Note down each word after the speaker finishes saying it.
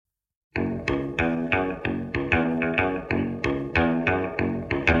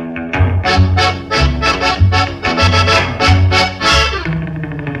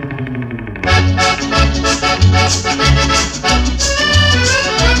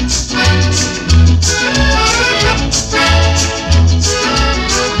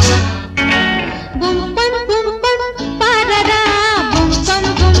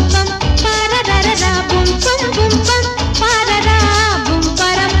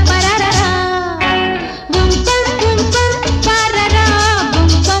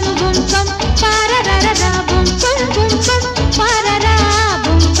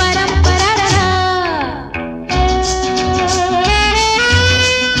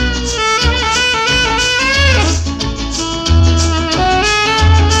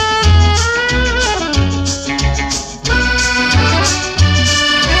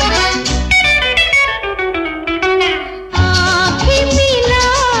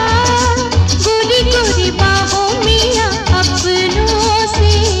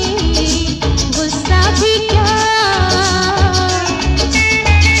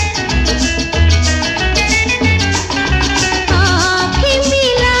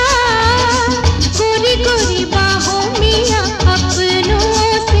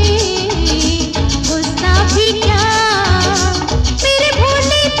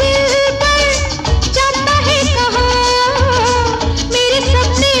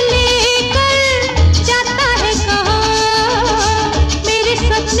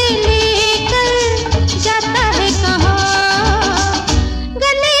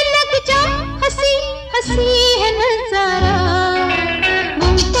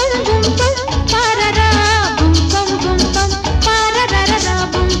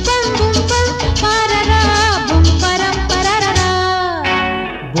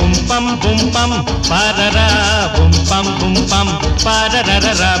pam parara bum pam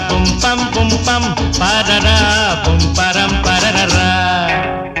pararara bum pam parara bum param pararara.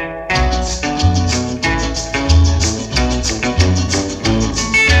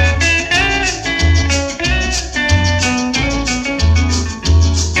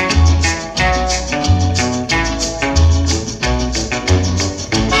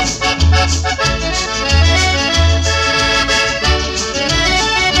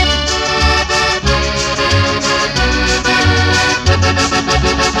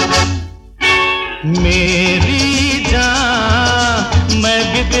 मेरी जान मैं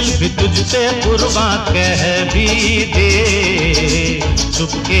भी दिल भी तुझसे कुर्बान कह भी दे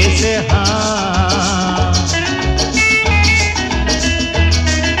चुपके से हाँ।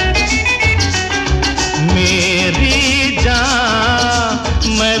 मेरी जान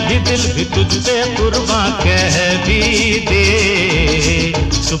मैं भी दिल भी तुझसे कुर्बान कह भी दे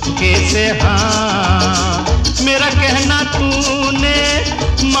चुपके से हाँ। मेरा कहना तूने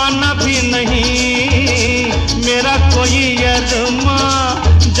माना भी नहीं, मेरा कोई अरमा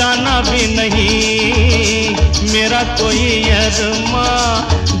जाना भी नहीं, मेरा कोई अरमा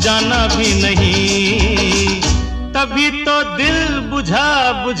जाना भी नहीं। तभी तो दिल बुझा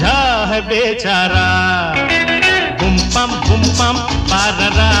बुझा है बेचारा। बुम पम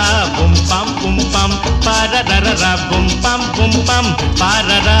पाररा बुम पम पाररा बुम पम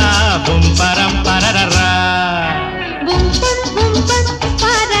पाररा बुम परम पाररा। बुम पम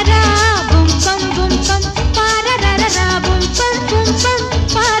पाररा बुम पम पाररा बुम पम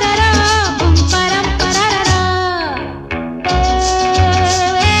पाररा बुम परम पाररा।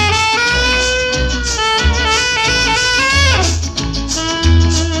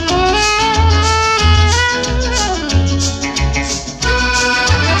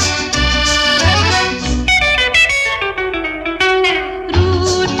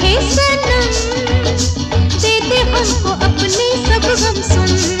 रूठे सनम दे दे हमको अपने सब गम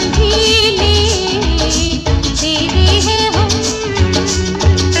सुन भी ले, तेरे हैं हम।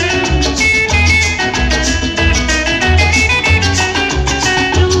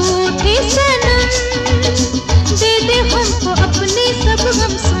 रूठे सनम दे दे हमको अपने सब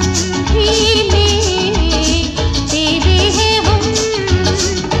गम सुन भी ले, तेरे हैं हम।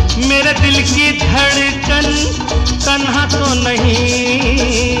 मेरे दिल की धड़कन तन्हा तो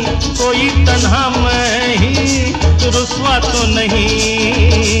नहीं, कोई तन्हा मैं ही रुस्वा तो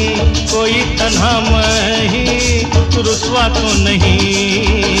नहीं, कोई तन्हा मैं ही रुस्वा तो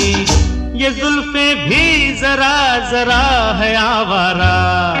नहीं। ये जुल्फे भी जरा जरा है आवारा।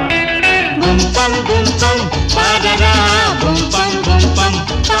 बुम पम पाररा बुम पम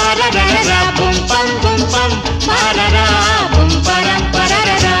पाररा बुम पम पाररा बुम परम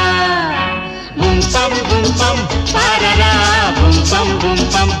पाररा। बुम पम पाररा बुम पम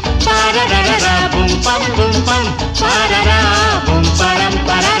पाररा बुम पम पाररा बुम परम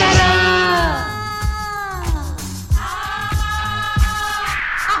पाररा।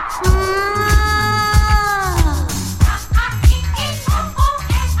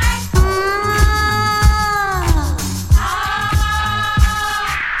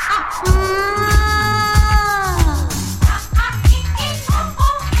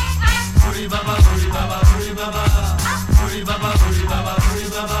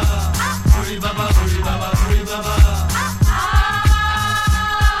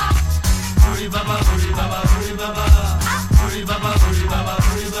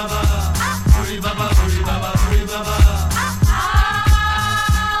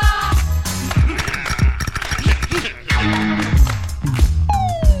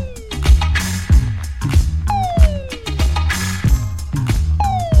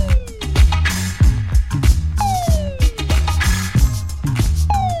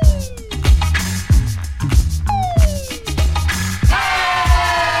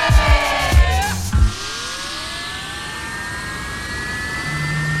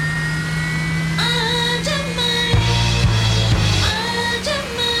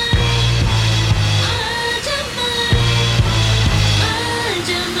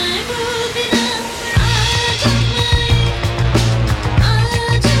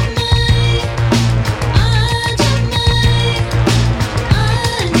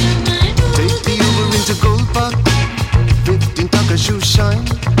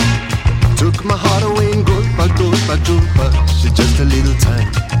 Took my heart away in Goalpad, it's just a little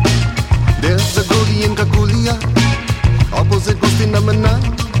time. There's a Goli in Kakulia, opposite Gosti number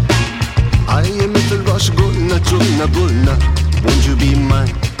 9. I am in the rush, Golna, Jolna, Golna, won't you be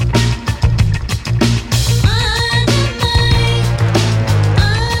mine?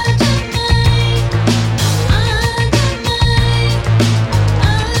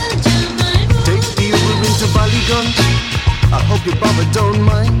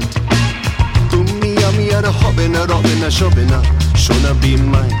 shobena, shona be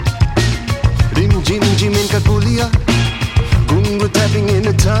mine. Rim jim jim in kakulia, gungu tapping in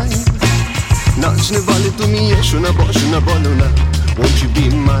the time. Nachne vale tumi ye shona boluna, won't you be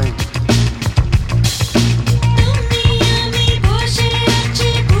mine?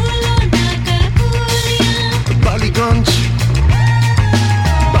 Baliganj,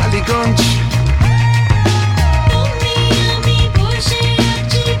 Baliganj.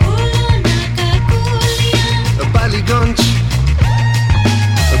 Baliganj,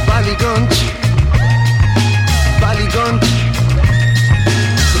 Baliganj, Baliganj,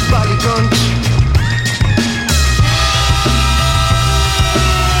 Baliganj.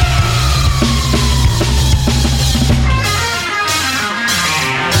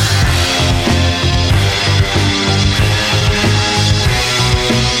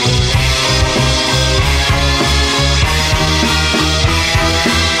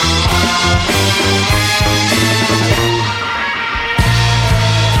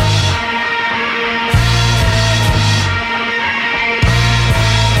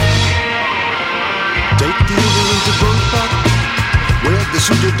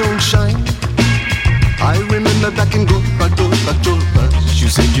 Shooter don't shine. I remember back in Gulpa, you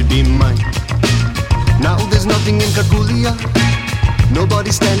said you'd be mine. Now there's nothing in Kakulia, nobody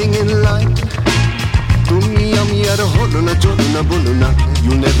standing in line. Tumi ami ara holuna joluna boluna,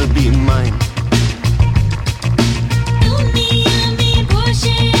 you'll never be mine.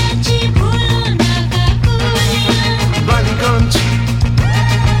 Baliganj,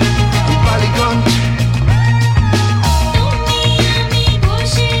 Baliganj.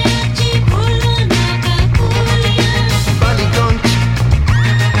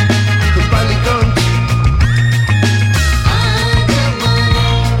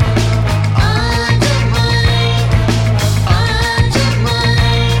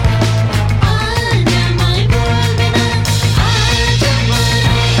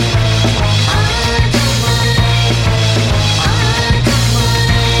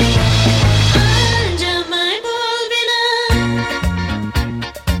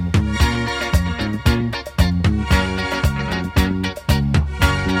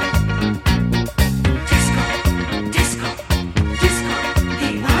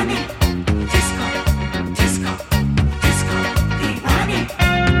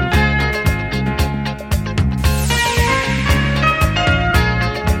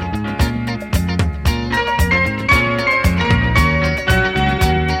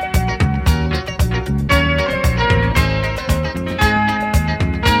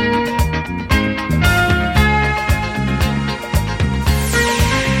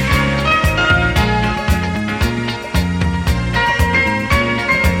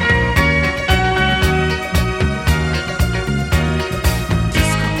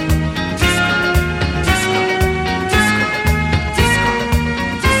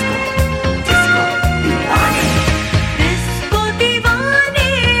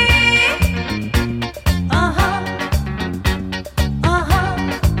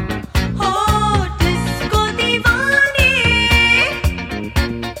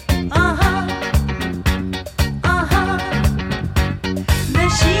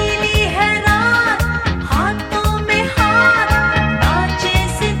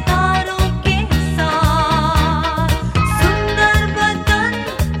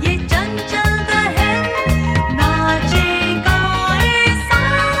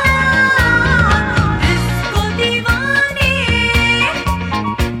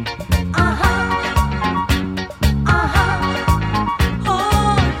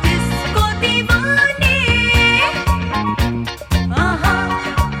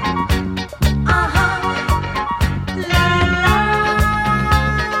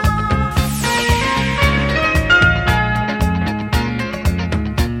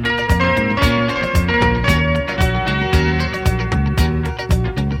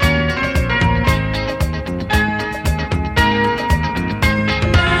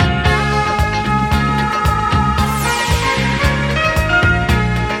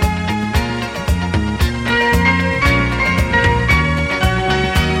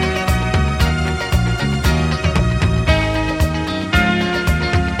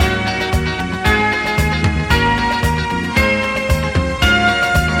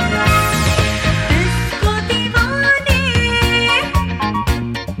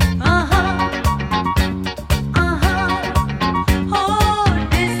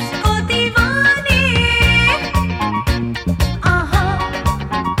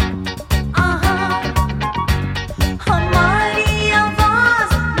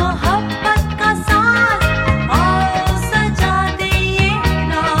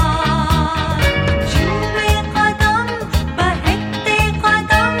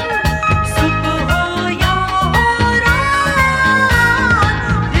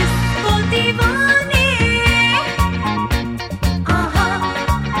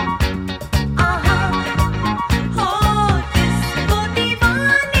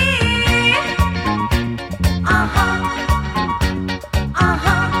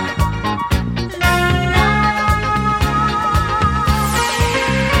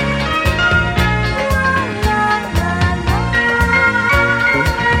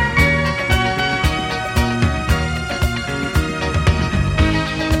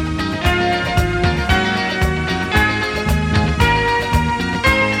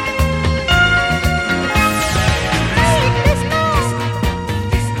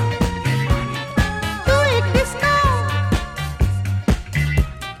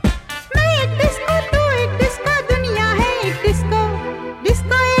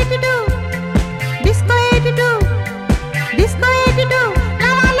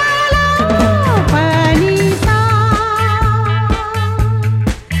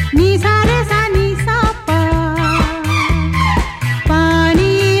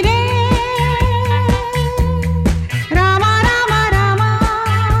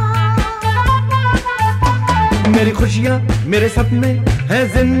 खुशियाँ मेरे सपने हैं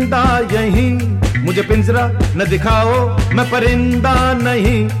जिंदा यहीं, मुझे पिंजरा न दिखाओ मैं परिंदा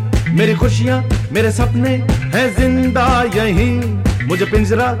नहीं। मेरी खुशियाँ मेरे सपने हैं जिंदा यहीं, मुझे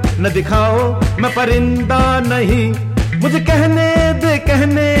पिंजरा न दिखाओ मैं परिंदा नहीं। मुझे कहने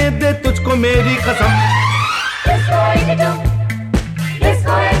दे तुझको मेरी कसम। Disco Editor,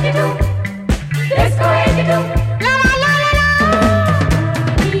 Disco Editor, Disco Editor, la la la la la.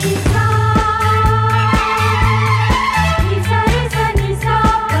 Nisa, Nisa, Nisa, Nisa,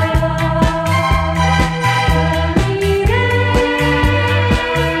 Ni re,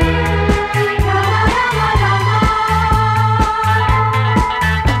 la la la la.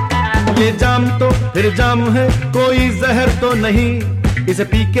 ये जाम तो फिर जाम है, कोई जहर तो नहीं, इसे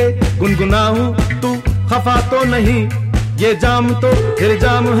पी के गुनगुनाऊं तू खफा तो नहीं। ये जाम तो फिर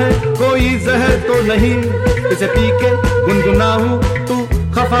जाम है, कोई जहर तो नहीं, इसे पी के गुनगुनाऊं तू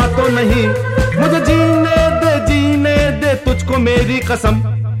खफा तो नहीं। मुझे जीने दे तुझको मेरी कसम।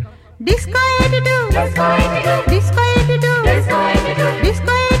 Disco Editor, Disco Editor, Disco Editor,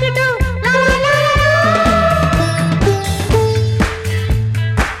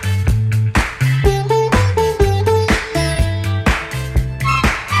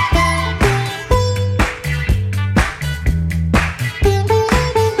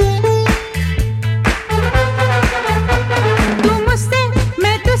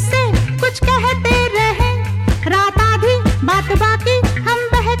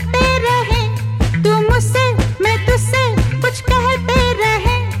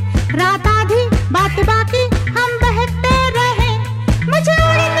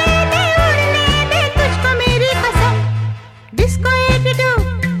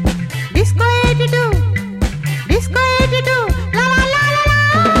 Disco Editor, Disco Editor, la la la la.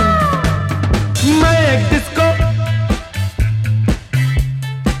 मैं एक डिस्को,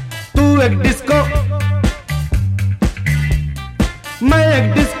 तू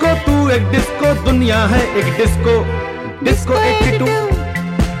एक डिस्को, दुनिया है एक डिस्को। डिस्को 82,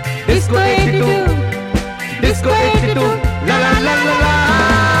 डिस्को 82, डिस्को 82, ला ला ला ला ला।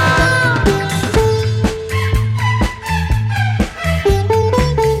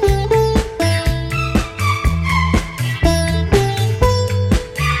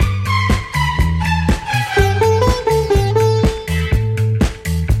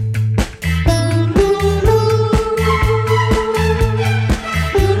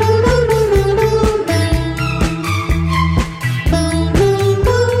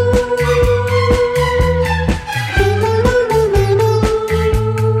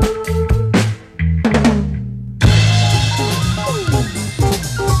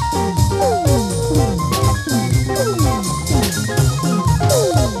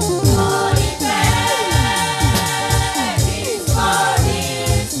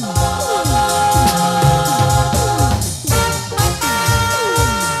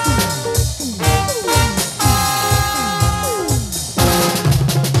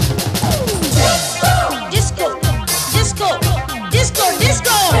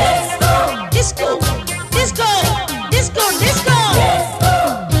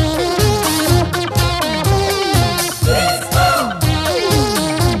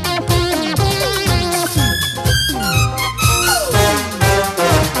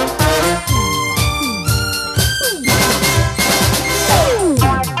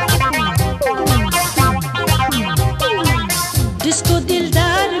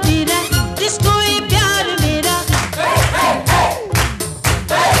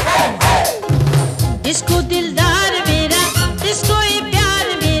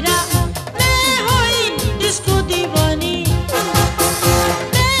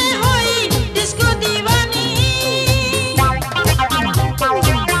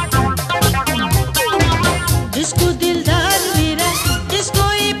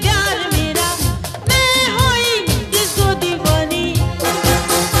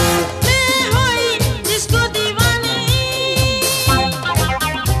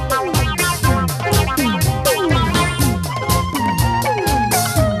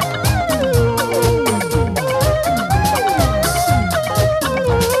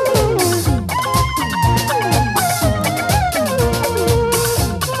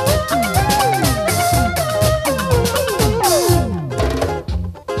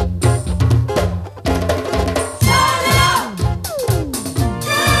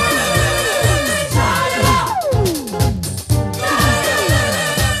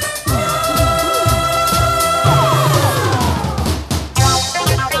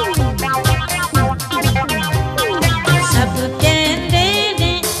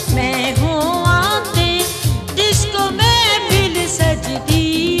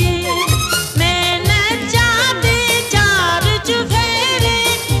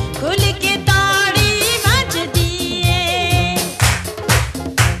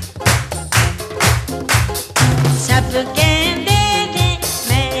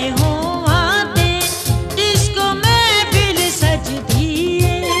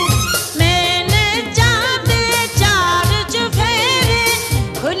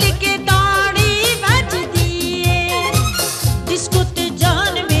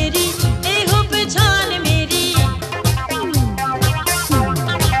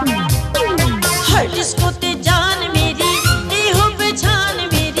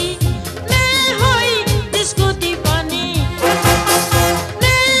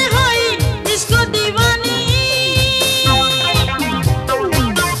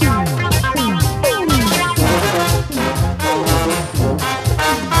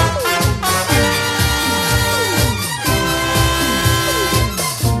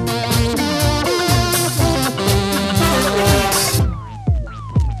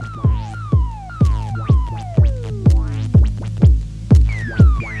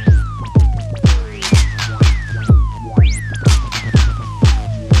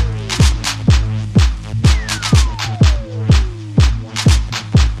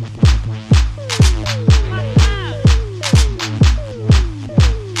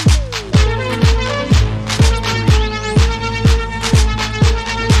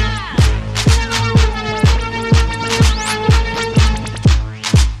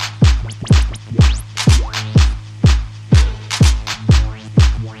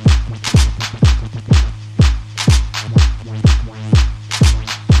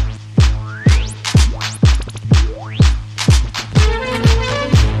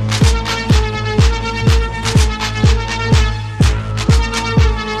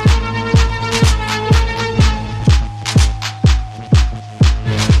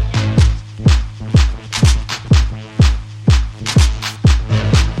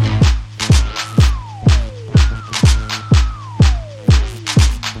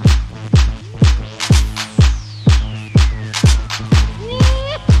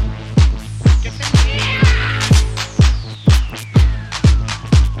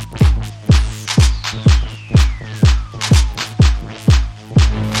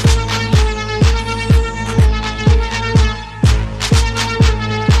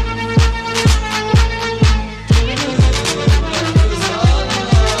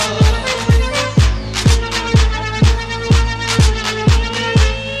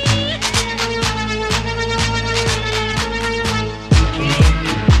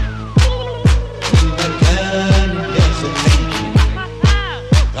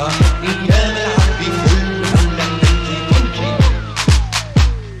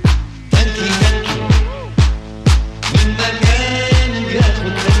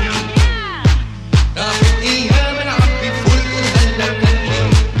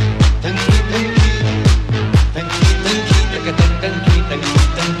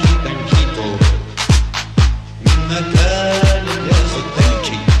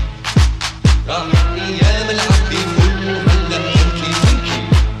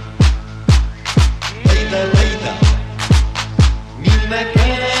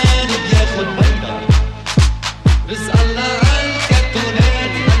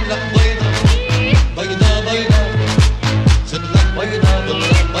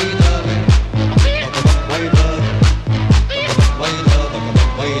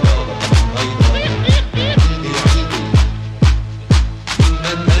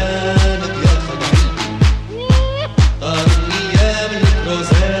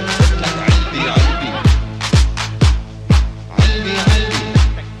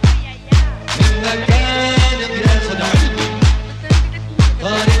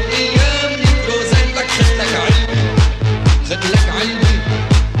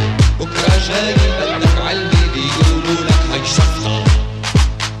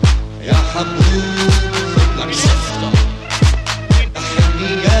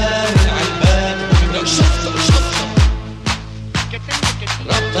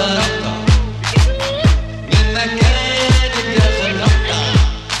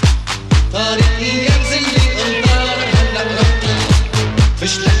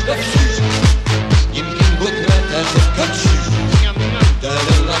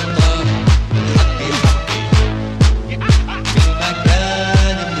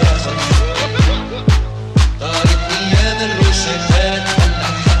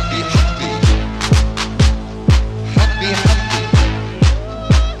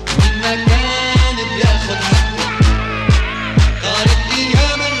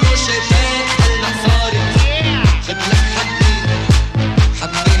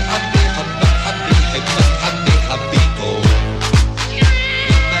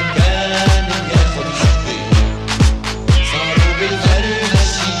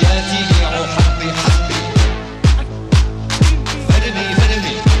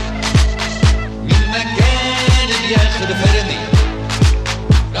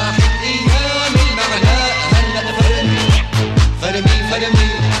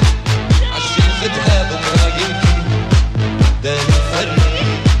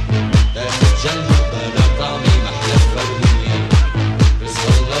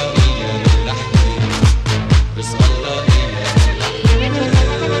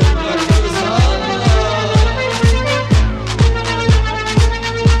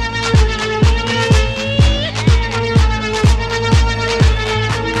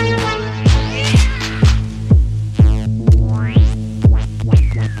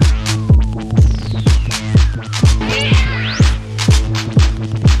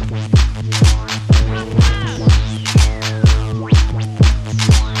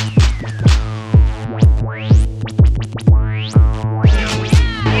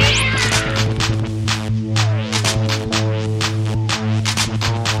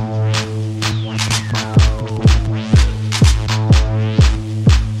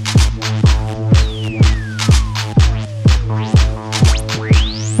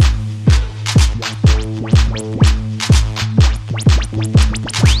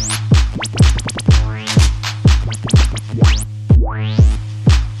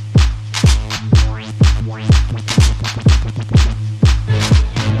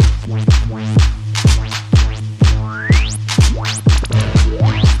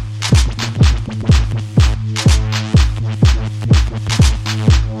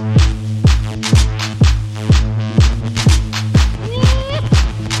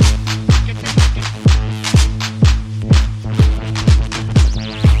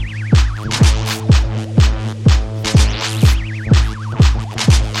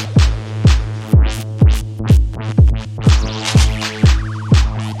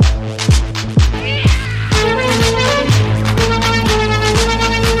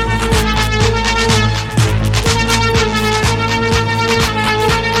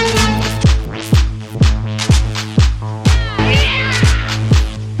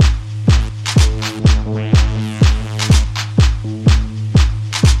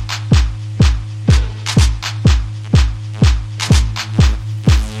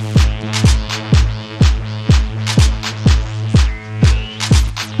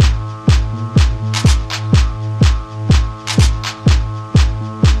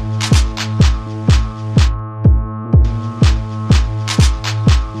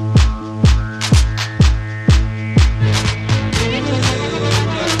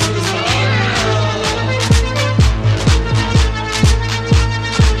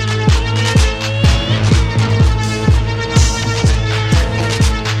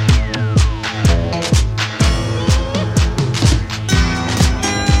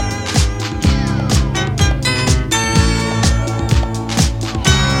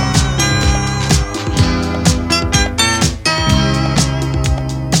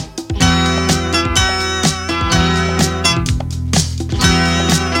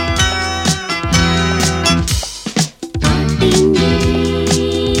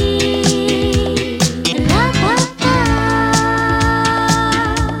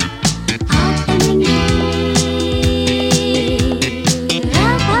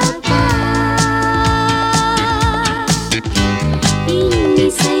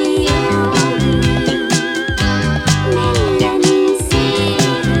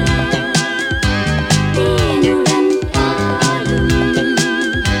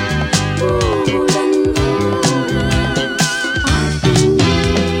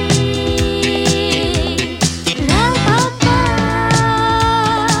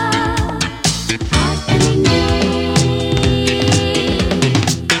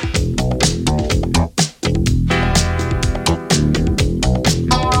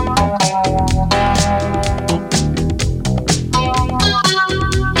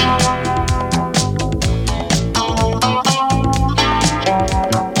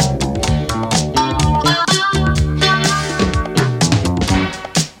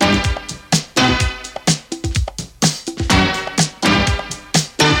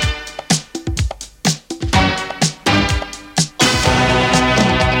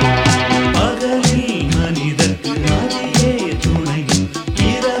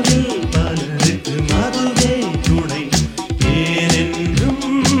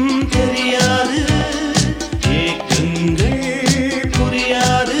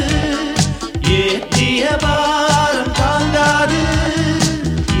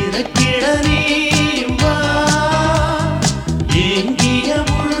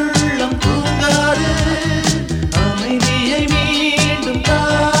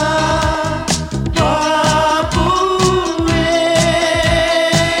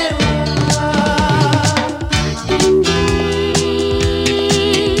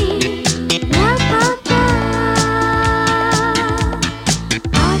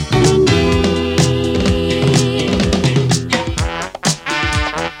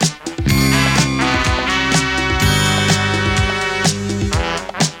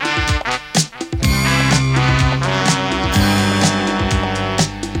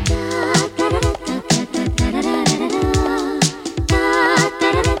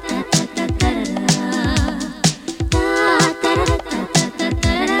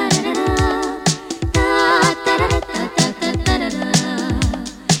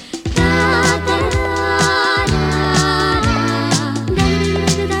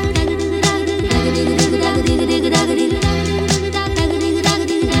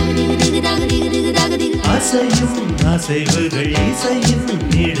 அசைவுகள் இசையின்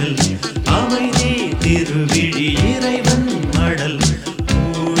நிழல் அமைதி திருவிழி இறைவன் மடல்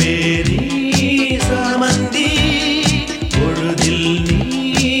பூவேரி சாமந்தி பொழுதில் நீ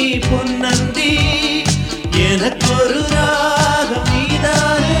பொன்னந்தி எனக்கொரு ராகம்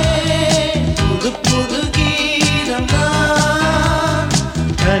நீதானே புது புது கீதம் தான்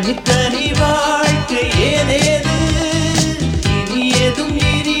தனித்தனி வாழ்க்கை ஏதேது இனி எதும்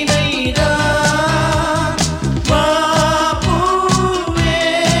இனிமைதான் வா பூவே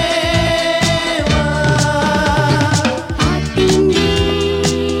வா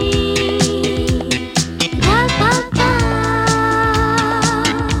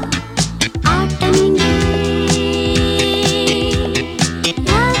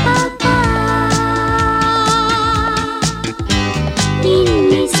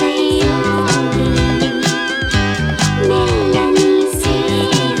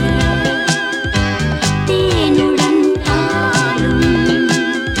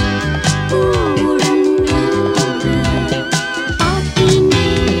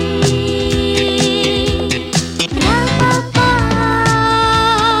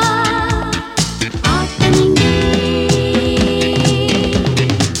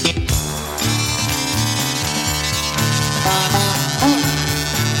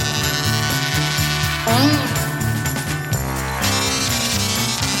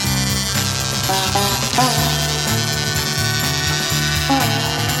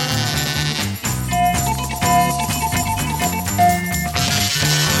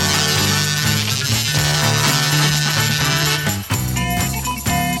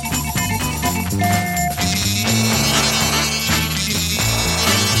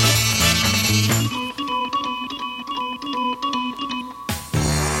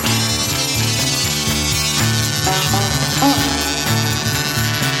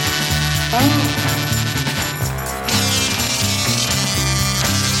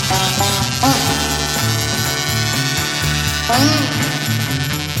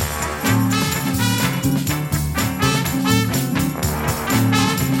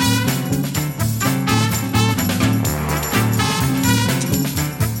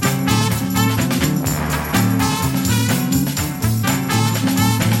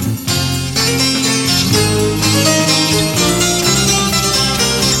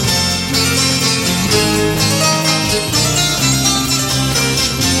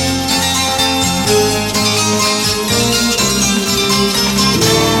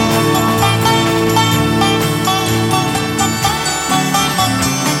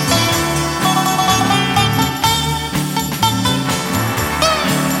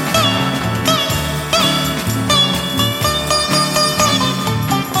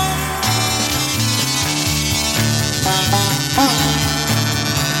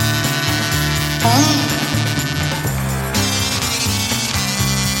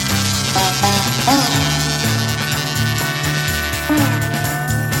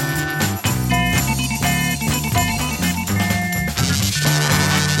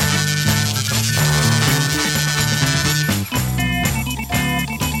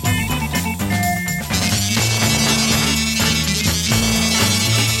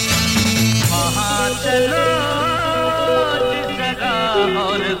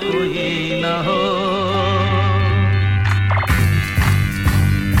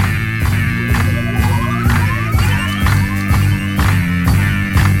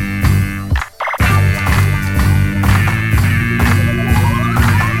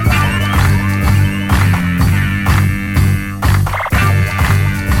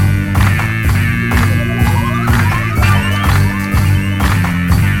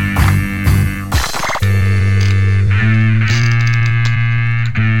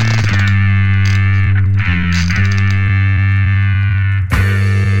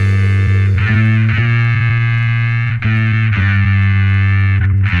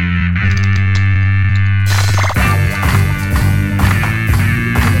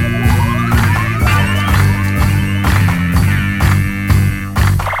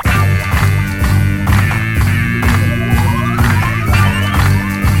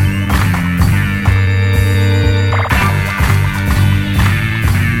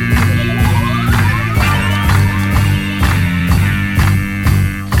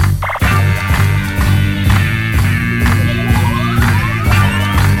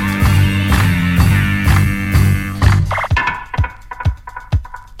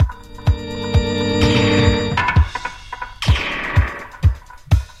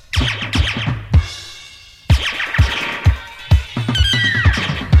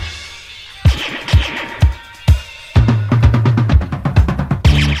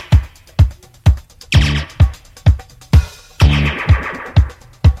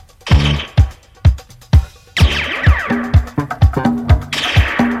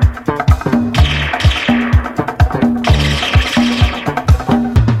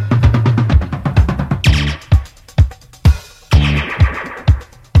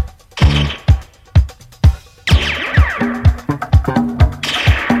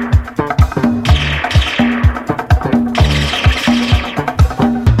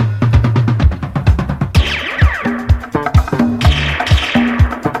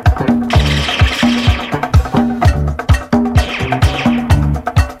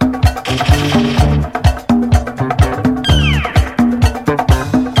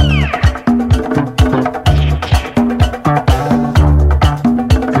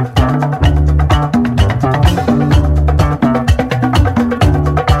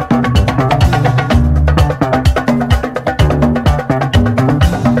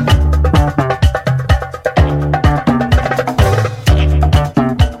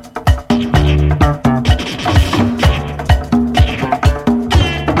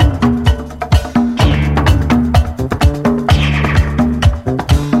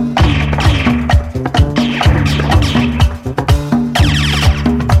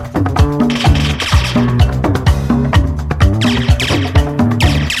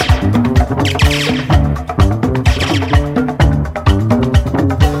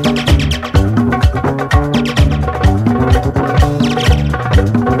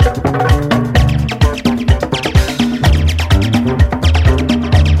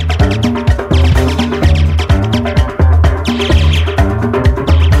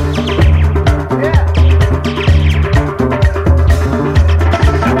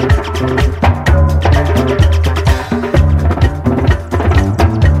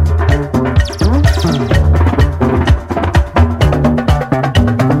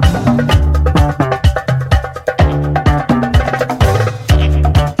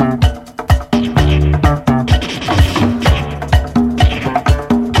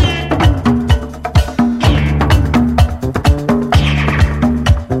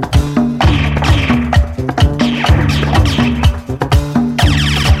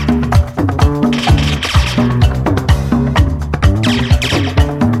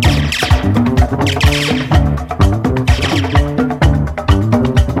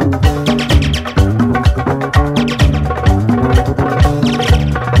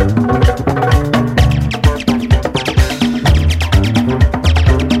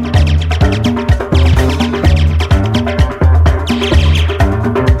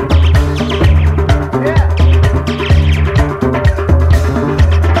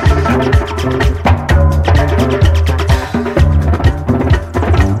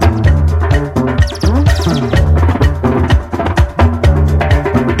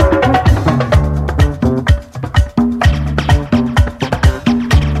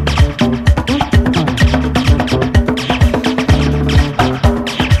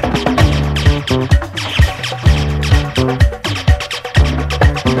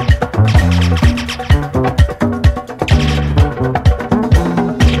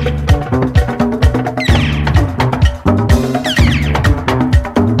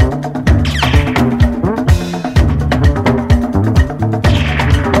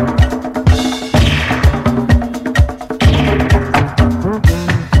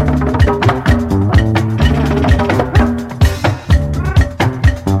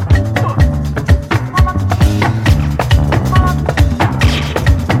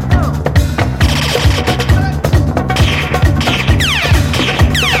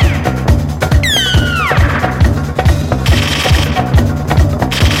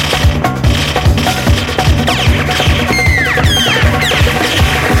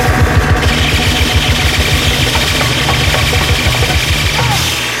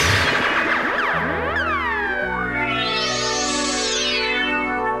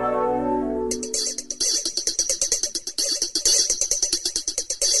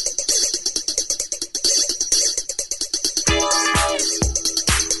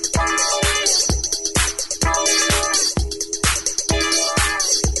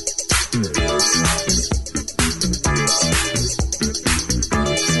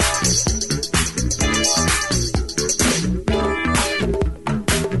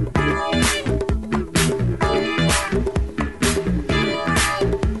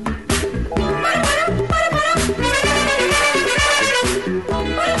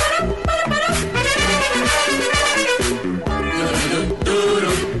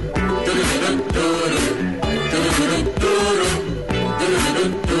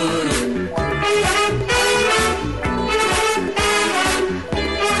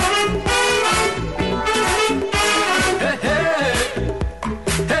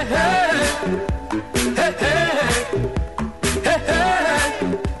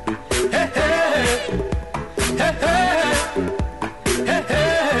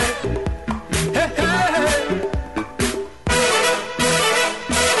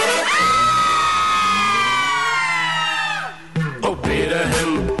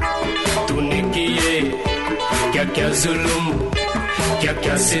जुल्म क्या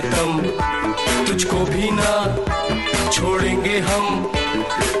क्या सितम, तुझको भी ना छोड़ेंगे हम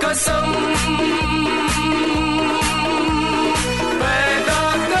कसम। पैदा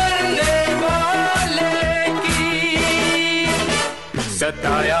करने वाले की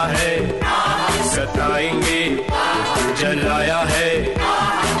सताया है सताएंगे, जलाया है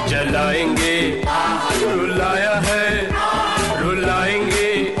जलाएंगे, रुलाया है रुलाएंगे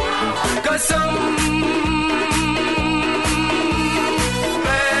कसम।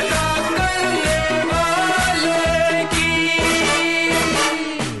 पैदा करने वाले की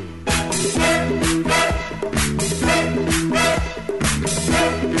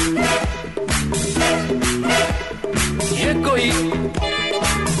ये कोई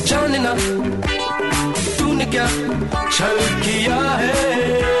जानना तूने क्या छल किया है,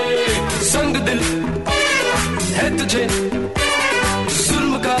 संग दिल है तुझे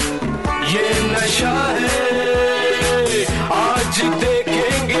जुल्म का ये नशा है। आज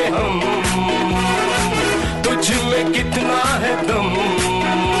देखेंगे हम तुझ में कितना है दम।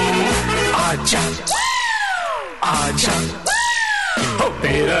 आजा आजा हो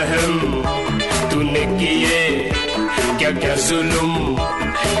बेरहम, तूने किए क्या क्या जुल्म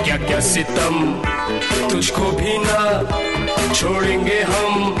क्या क्या सितम, तुझको भी ना छोड़ेंगे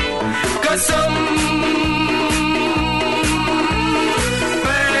हम कसम।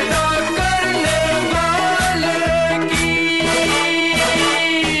 पैदा करने वाले की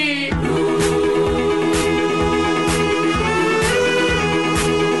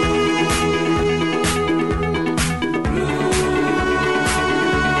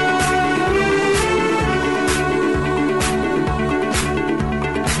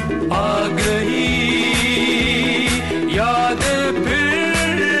आ गई याद फिर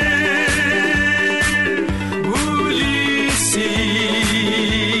भूली सी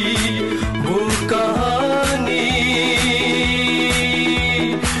वो कहानी,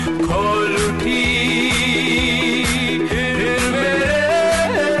 खोल उठी फिर मेरे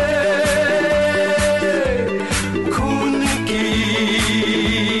खून की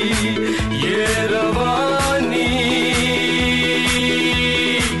ये रवानी।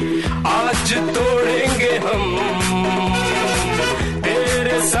 आज तोड़ेंगे हम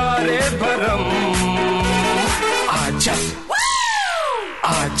तेरे सारे भरम। आजा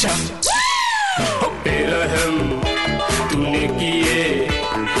आजा हो बेरहम, तूने किए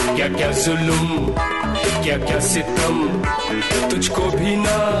क्या क्या जुल्म क्या क्या सितम, तुझको भी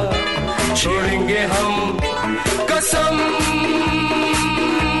ना छोड़ेंगे हम कसम।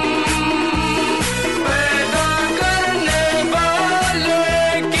 पैदा करने वाले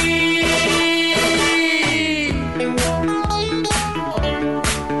की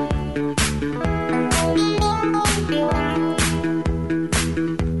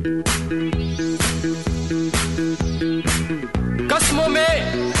कसमों में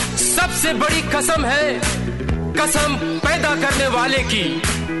सबसे बड़ी कसम है कसम पैदा करने वाले की।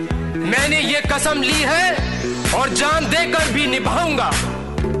 मैंने ये कसम ली है और जान देकर भी निभाऊंगा।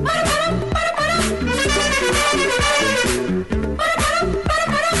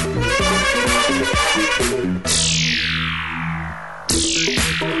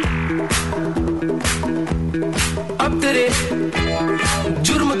 अब तेरे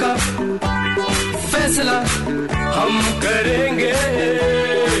जुर्म का फैसला हम करेंगे,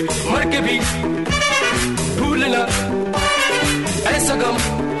 मर के भी भूलना ऐसा गम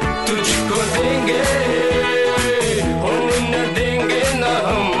तुझको देंगे, होने न देंगे ना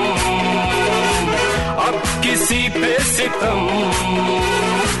हम अब किसी पे सितम।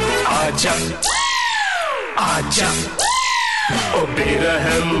 आजा आजा ओ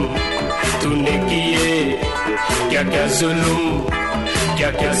बेरहम, तूने किए क्या क्या जुल्म क्या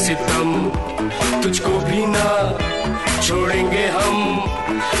क्या सितम, तुझको भी ना छोड़ेंगे हम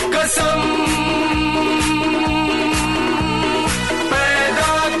कसम।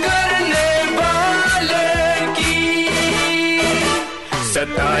 पैदा करने वाले की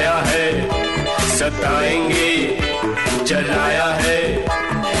सताया है सताएंगे, जलाया है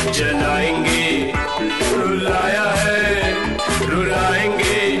जलाएंगे, रुलाया है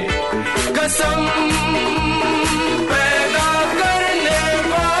रुलाएंगे कसम। पैदा करने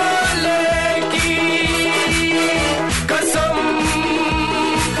वाले की कसम,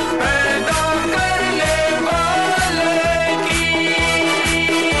 पैदा करने वाले की।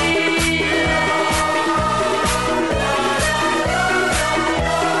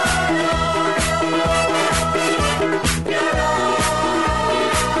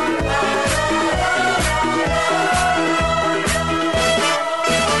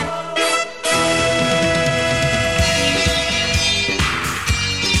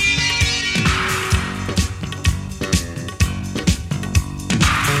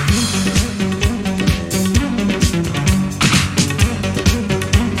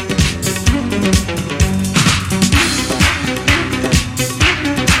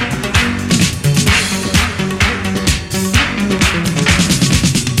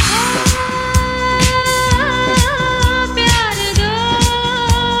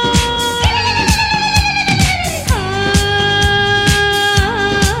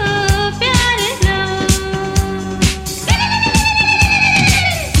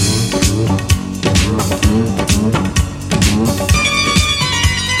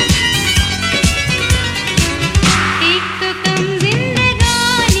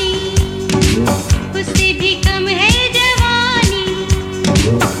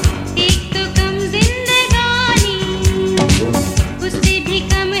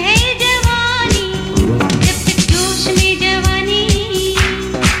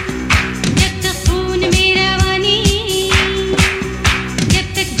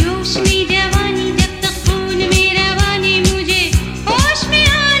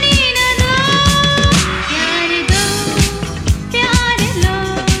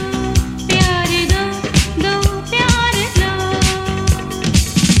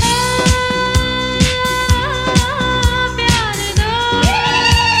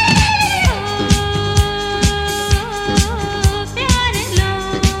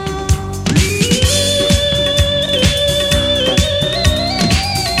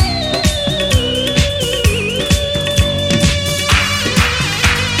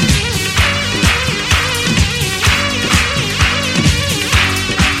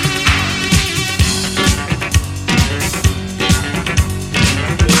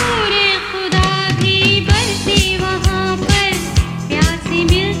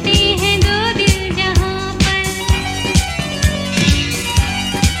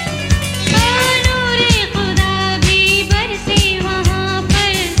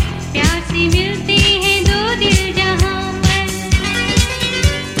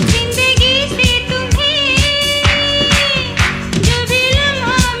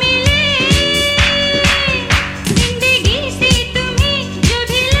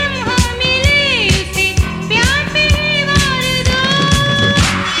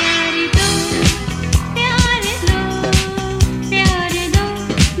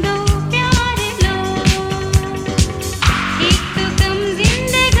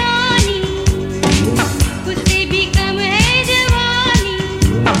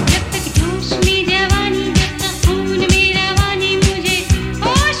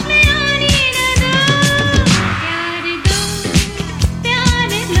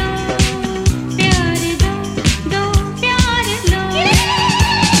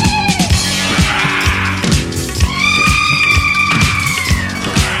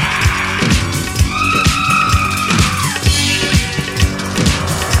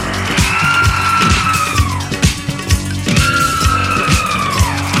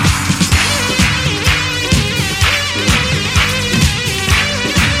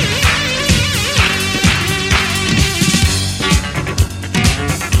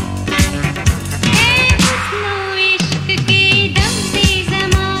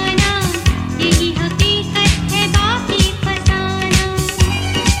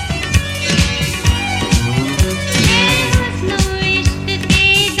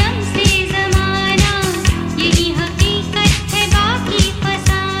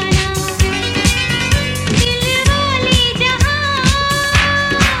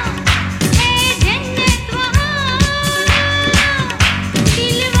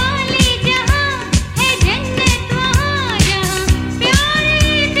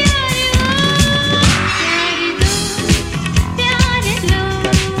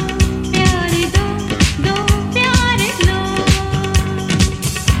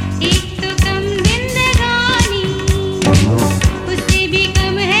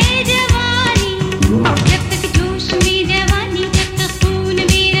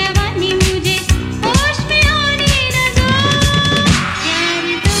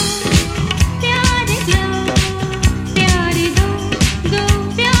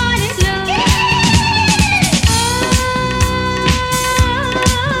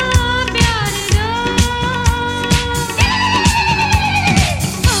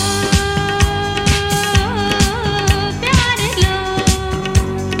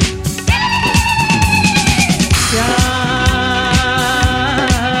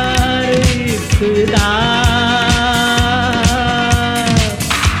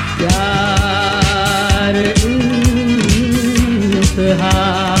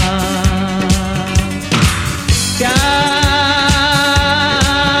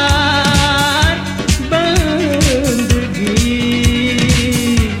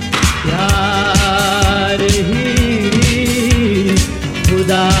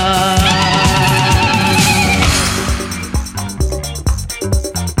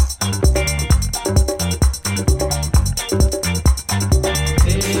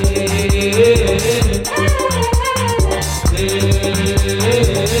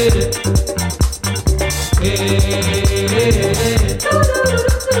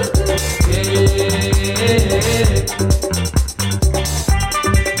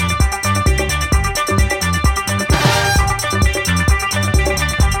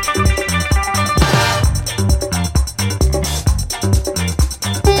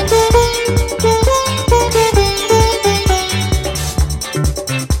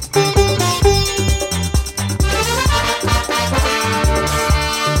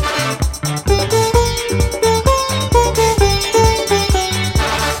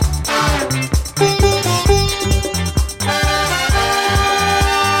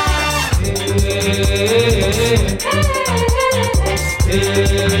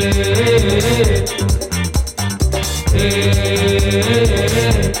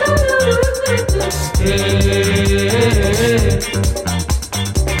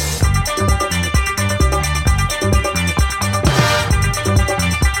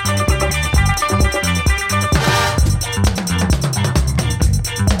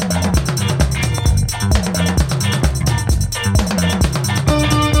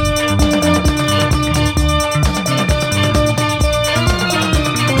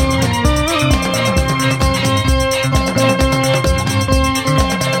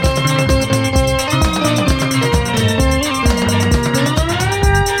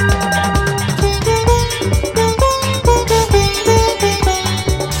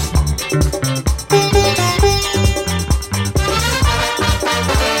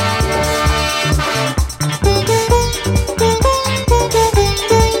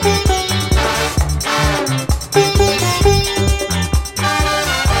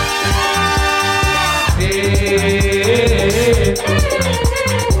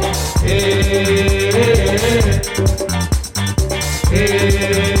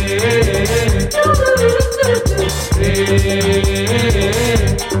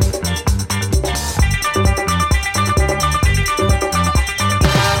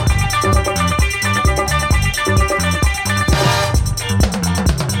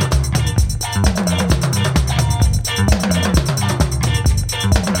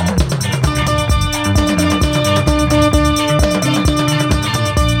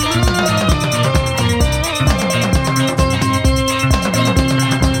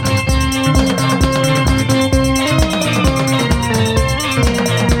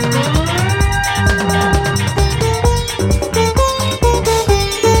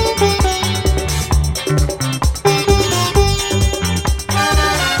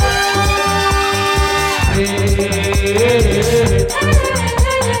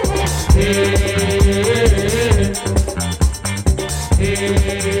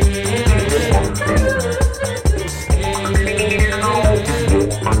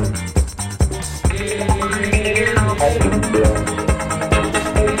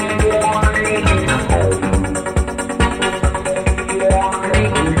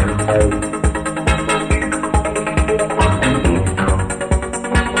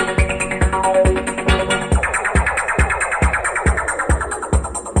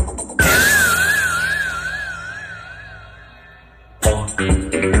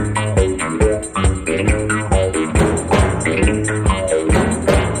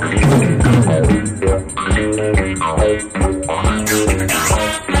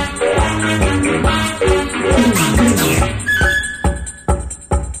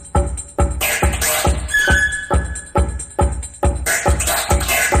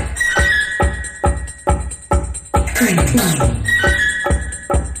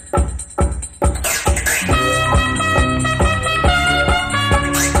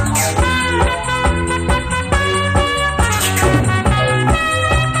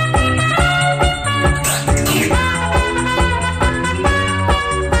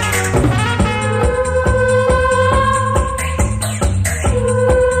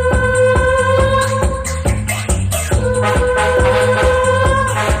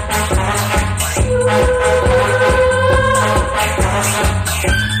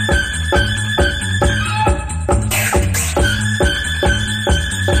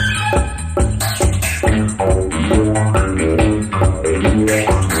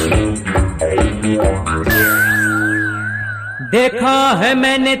 देखा है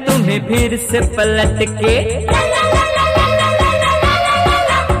मैंने तुम्हें फिर से पलट के,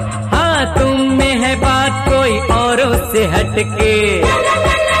 हाँ तुम में है बात कोई औरों से हटके।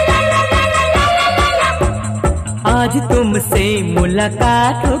 आज आज तुमसे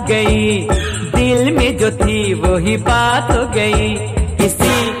मुलाकात हो गई, दिल में जो थी वो ही बात हो गई,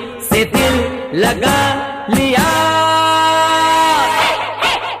 किसी से दिल लगा लिया।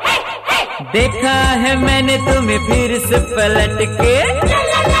 देखा है मैंने तुम्हें फिर से पलट के,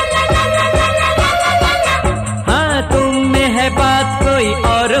 हाँ तुम में है बात कोई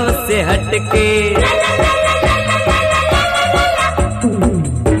औरों से हटके।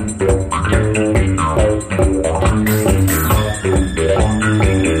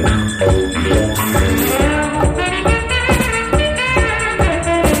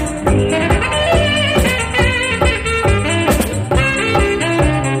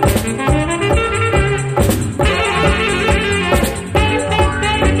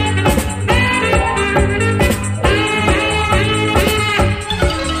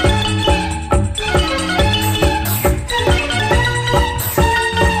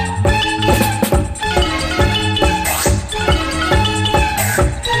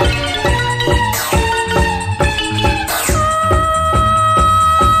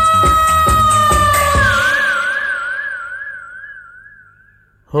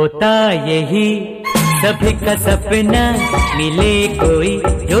 होता यही सभी का सपना, मिले कोई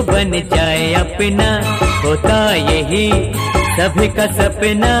जो बन जाए अपना। होता यही सभी का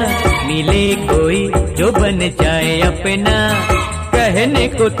सपना, मिले कोई जो बन जाए अपना। कहने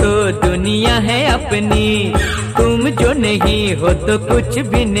को तो दुनिया है अपनी, तुम जो नहीं हो तो कुछ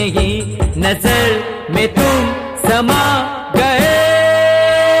भी नहीं, नजर में तुम समा गए।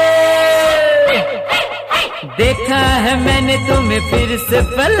 देखा है मैंने तुम्हें फिर से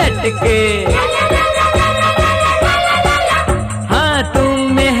पलट के, हाँ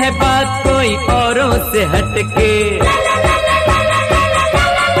तुम में है बात कोई औरों से हटके।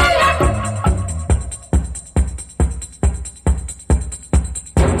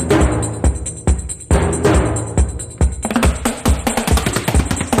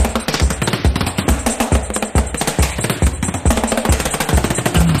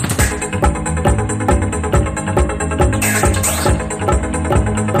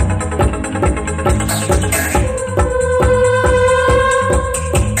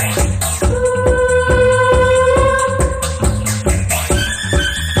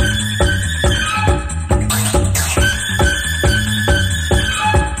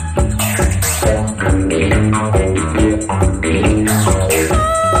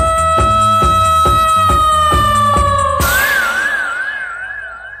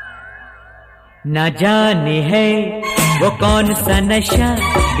 ना जाने है वो कौन सा नशा,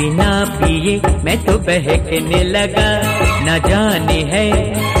 बिना पिए मैं तो बहकने लगा। ना जाने है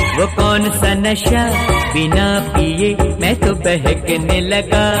वो कौन सा नशा, बिना पिए मैं तो बहकने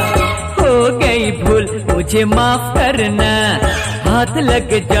लगा। हो गई भूल मुझे माफ करना, हाथ लग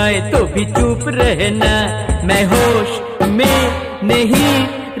जाए तो भी चुप रहना। मैं होश में नहीं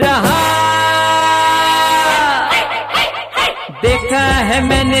रहा, देखा है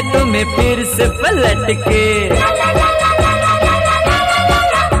मैंने तुम्हें फिर से पलट के।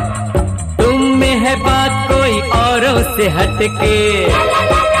 तुम में है बात कोई औरों से हटके।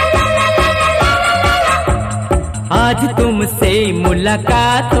 आज तुमसे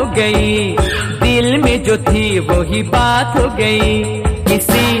मुलाकात हो गई, दिल में जो थी वो ही बात हो गई,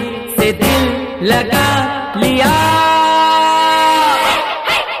 किसी से दिल लगा लिया।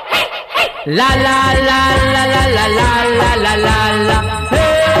 ला ला ला ला ला ला ला ला ला ला हे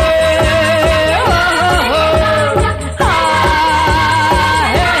हो हो हा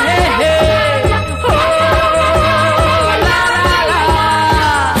हे हे हे हो ला ला ला।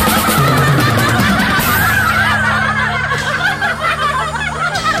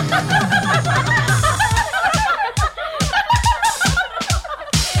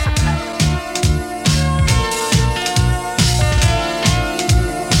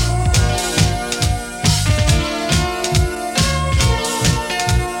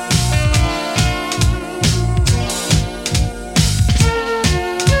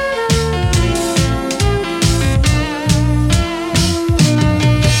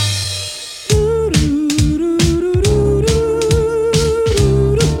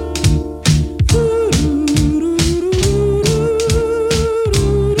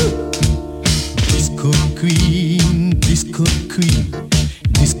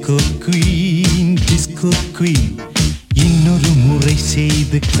 இன்னொரு முறை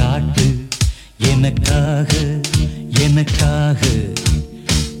செய்து காட்டு எனக்காக எனக்காக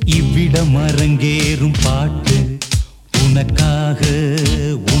இவ்விடம் அரங்கேறும் பாட்டு உனக்காக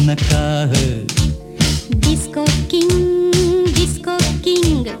உனக்காக Disco King, Disco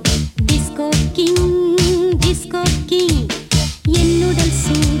King, Disco King, Disco King. என்னுடல்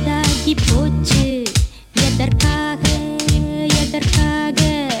சூடாகி போச்சு எதற்காக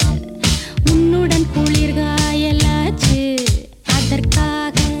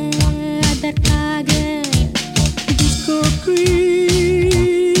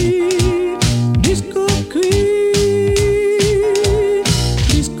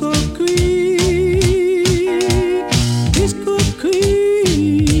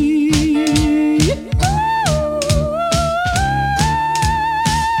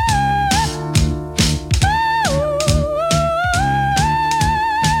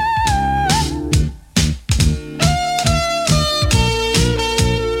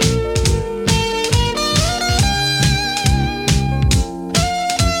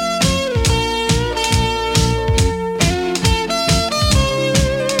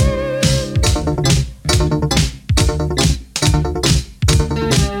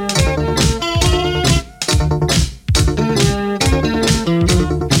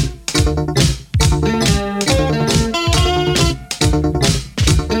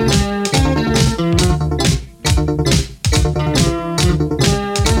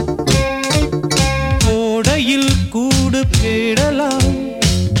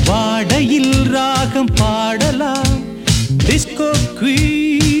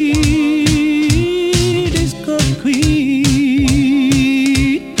queen, disco queen.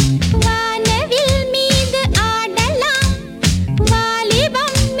 வானவில் மீது ஆடலாம்,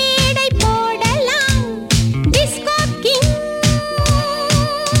 வாலிபம் மேடை போடலாம். டிஸ்கோ கிங்,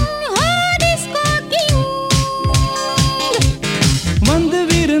 ஓ டிஸ்கோ கிங். வந்த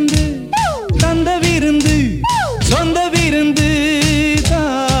விருந்து தந்த விருந்து சொந்த விருந்து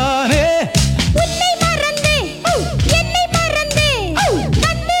தானே. உன்னை மறந்து, என்னை மறந்து,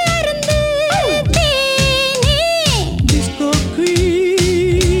 கண்டு அருந்து தேனே. Disco queen,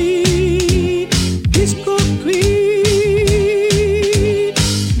 disco queen,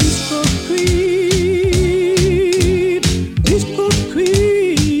 disco queen, disco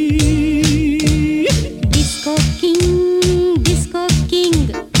queen. Disco King, Disco King,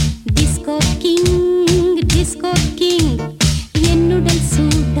 Disco King, Disco King. என்னுடல்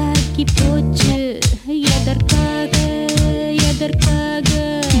சூடாக்கி போச்சு எதற்காக, எதற்காக?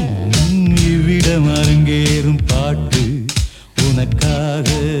 இவ்விடம் அரங்கேறும் பாட்டு உனக்காக,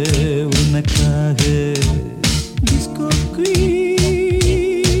 உனக்காக. Disco queen,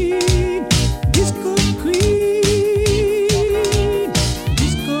 disco queen,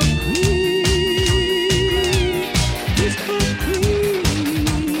 disco queen, disco queen.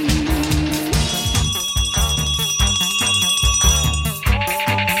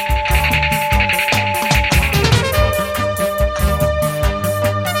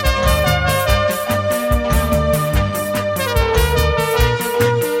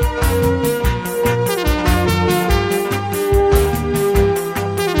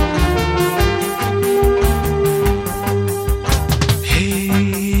 हे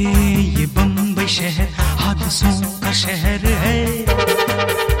ये बम्बई शहर हादसों का शहर है।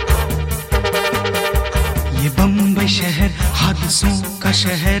 ये बम्बई शहर हादसों का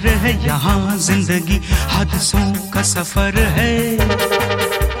शहर है। यहाँ जिंदगी हादसों का सफर है।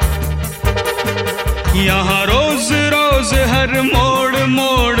 यहाँ रोज रोज हर मोड़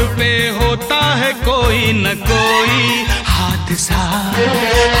मोड़ पे होता है कोई न कोई हादसा,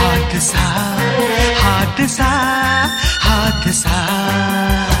 हादसा, हादसा, हादसा।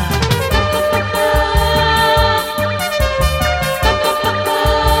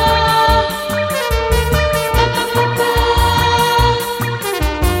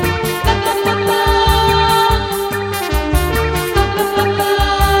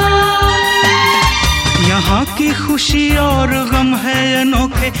 यहाँ की खुशी और गम है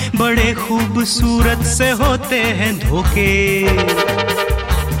अनोखे, बड़े खूबसूरत से होते हैं धोखे।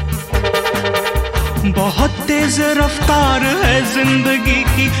 बहुत तेज रफ्तार है जिंदगी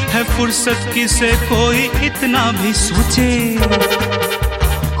की, है फुर्सत किसे कोई इतना भी सोचे।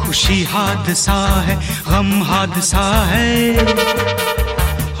 खुशी हादसा है, गम हादसा है,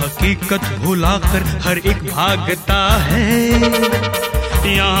 हकीकत भुलाकर हर एक भागता है।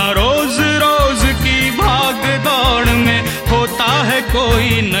 यहाँ रोज रोज की भाग दौड़ में होता है कोई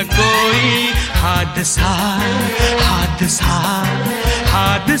न कोई हादसा, हादसा,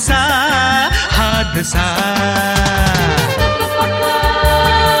 हादसा, हादसा।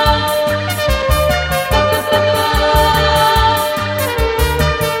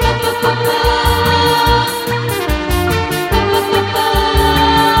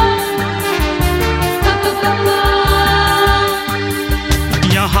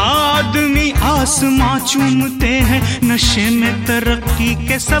 आसमां चूमते हैं, नशे में तरक्की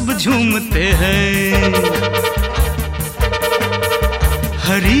के सब झूमते हैं।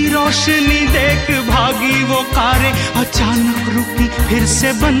 हरी रोशनी देख भागी वो कारें, अचानक रुकी फिर से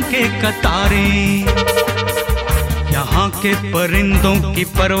बनके कतारें। यहाँ के परिंदों की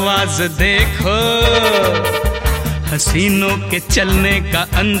परवाज देखो, हसीनों के चलने का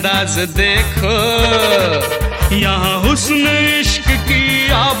अंदाज देखो। यहाँ हुस्न इश्क की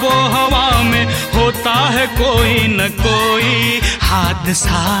आबो हवा में होता है कोई न कोई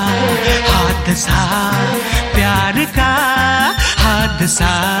हादसा, हादसा, प्यार का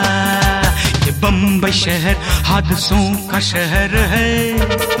हादसा। ये बम्बई शहर हादसों का शहर है।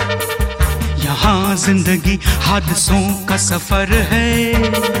 यहाँ जिंदगी हादसों का सफर है।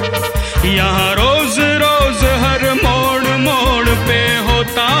 यहाँ रोज रोज हर मोड़ मोड़ पे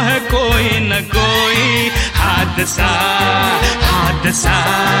होता है कोई न कोई हादसा, हादसा,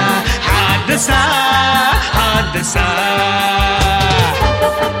 हादसा, हादसा।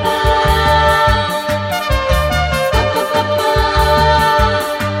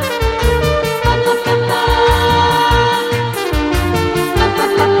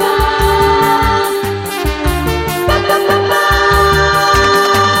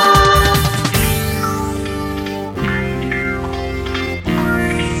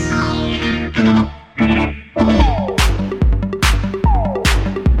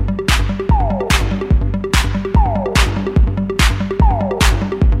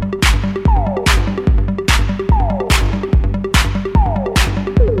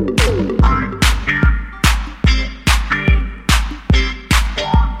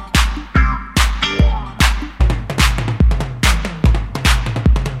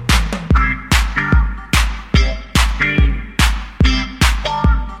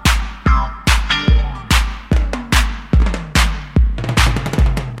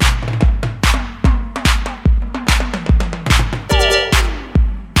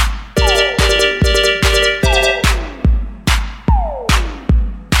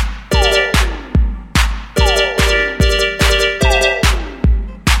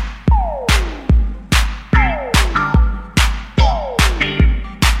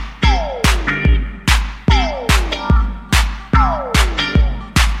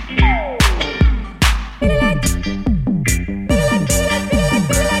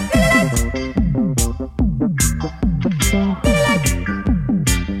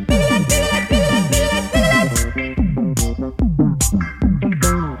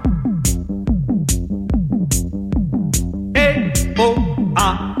 आ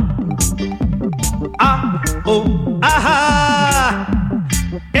ओ आहा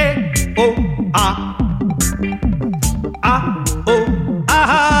ए ओ आ ओ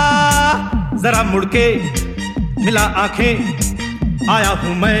आहा जरा मुड़के मिला आंखें आया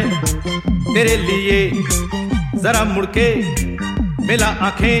हूं मैं तेरे लिए जरा मुड़के मिला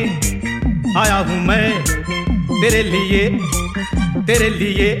आंखें आया हूं मैं तेरे लिए तेरे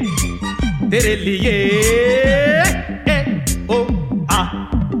लिए तेरे लिए ए ओ आ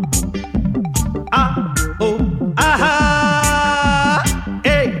ओ आहा ए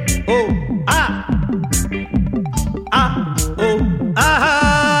ओ आ ओ आहा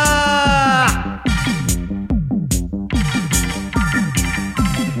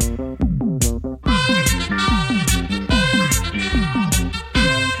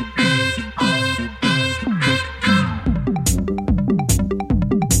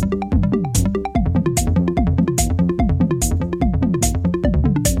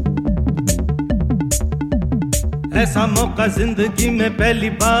ऐसा मौका जिंदगी में पहली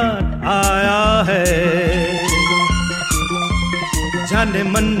बार आया है जाने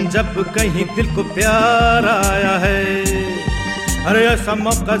मन जब कहीं दिल को प्यार आया है अरे ऐसा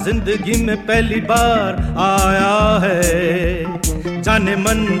मौका जिंदगी में पहली बार आया है जाने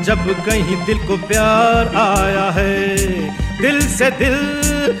मन जब कहीं दिल को प्यार आया है दिल से दिल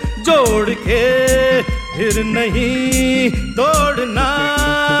जोड़ के फिर नहीं तोड़ना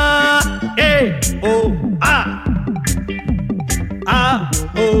ए ओ आ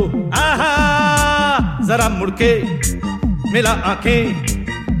ओ आहा जरा मुड़के मिला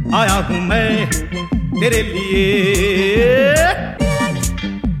आंखें आया हूं मैं तेरे लिए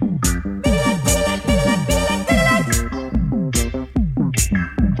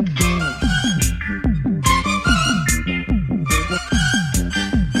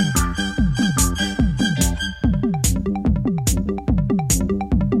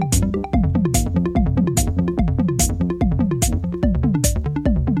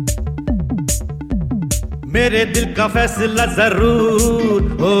मेरे दिल का फैसला जरूर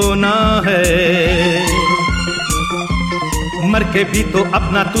होना है मर के भी तो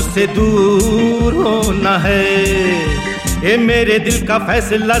अपना तुझसे दूर होना है ये मेरे दिल का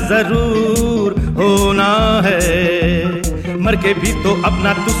फैसला जरूर होना है मर के भी तो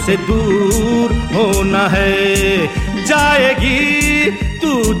अपना तुझसे दूर होना है जाएगी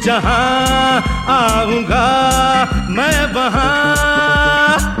तू जहां आऊंगा मैं वहां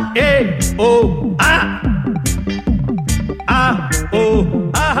ए ओ आ ओ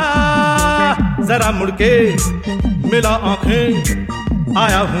आहा जरा मुड़के मिला आंखें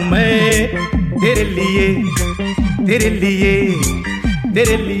आया हूं मैं तेरे लिए तेरे लिए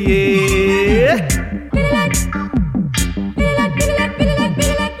तेरे लिए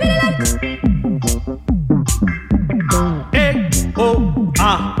ए ओ आ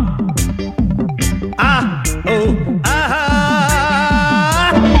ओ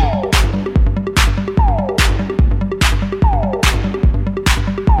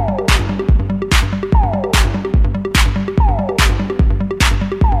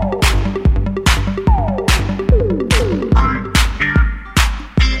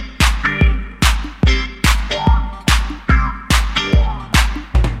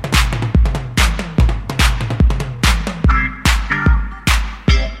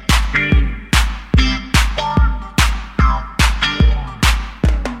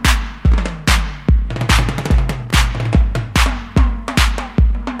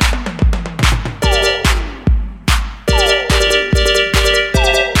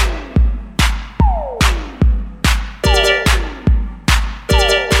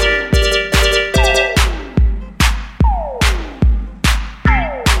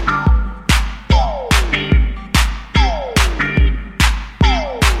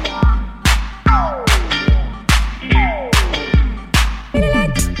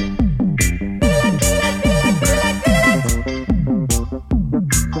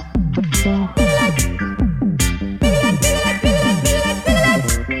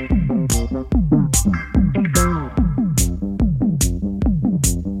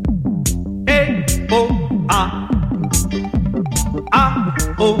आहा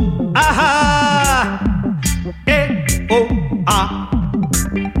ओ आहा ए ओ आ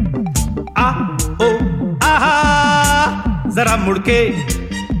ओ आहा जरा मुड़के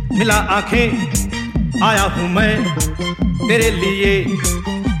मिला आंखें आया हूं मैं तेरे लिए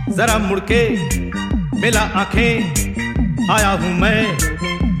जरा मुड़के मिला आंखें आया हूं मैं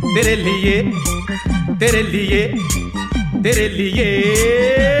तेरे लिए तेरे लिए तेरे लिए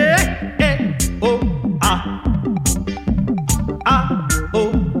ए ओ आ ओ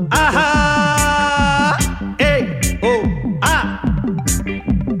आहा ए ओ आ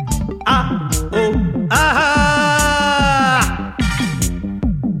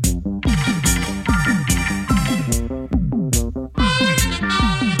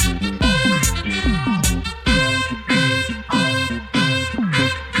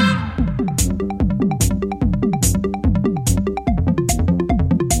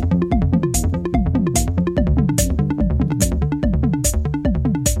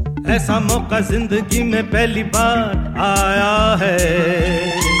ऐसा मौका जिंदगी में पहली बार आया है,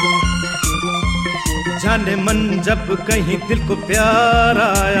 जाने मन जब कहीं दिल को प्यार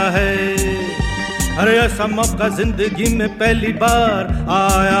आया है। अरे ऐसा मौका जिंदगी में पहली बार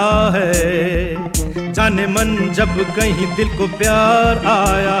आया है, जाने मन जब कहीं दिल को प्यार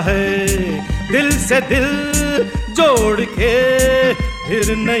आया है। दिल से दिल जोड़ के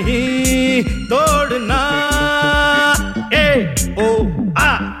फिर नहीं तोड़ना, ए ओ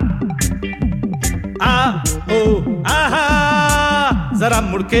आ ओ आहा, जरा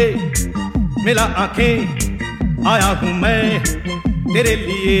मुड़ के मिला आंखें, आया हूं मैं तेरे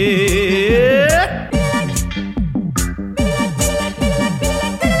लिए।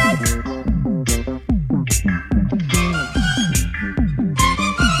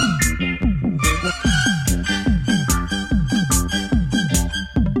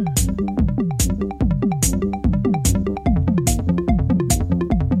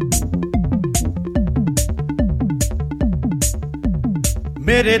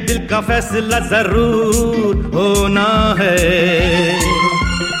 मेरे दिल का फैसला जरूर होना है,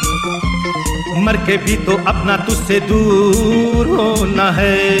 मर के भी तो अपना तुझसे दूर होना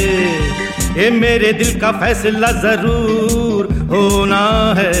है। ये मेरे दिल का फैसला जरूर होना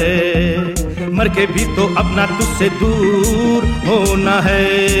है, मर के भी तो अपना तुझसे दूर होना है।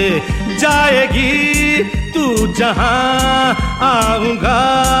 जाएगी तू जहां, आऊंगा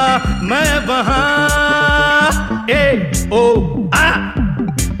मैं वहां, ए ओ आ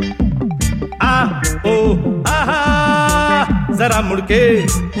ओ आहा, जरा मुड़ के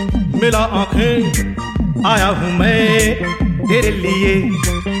मिला आंखें, आया हूं मैं तेरे लिए,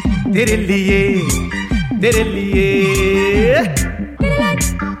 तेरे लिए, तेरे लिए।